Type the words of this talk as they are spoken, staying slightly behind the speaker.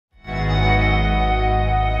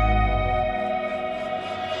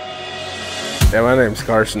Yeah, my name's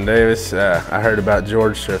Carson Davis. I heard about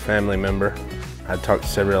George through a family member. I talked to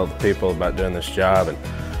several other people about doing this job, and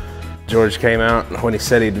George came out when he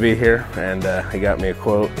said he'd be here, and he got me a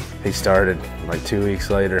quote. He started like 2 weeks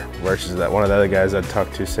later, versus that one of the other guys I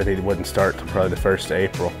talked to said he wouldn't start till probably the 1st of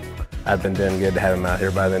April. I've been doing good to have him out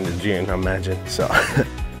here by the end of June, I imagine. So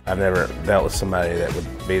I've never dealt with somebody that would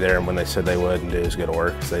be there and when they said they would and do as good a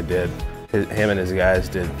work as they did. Him and his guys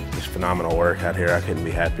did just phenomenal work out here. I couldn't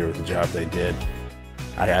be happier with the job they did.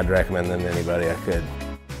 I'd recommend them to anybody I could.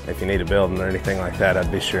 If you need a building or anything like that, I'd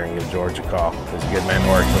be sure and give George a call. He's a good man to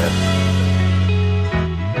work with.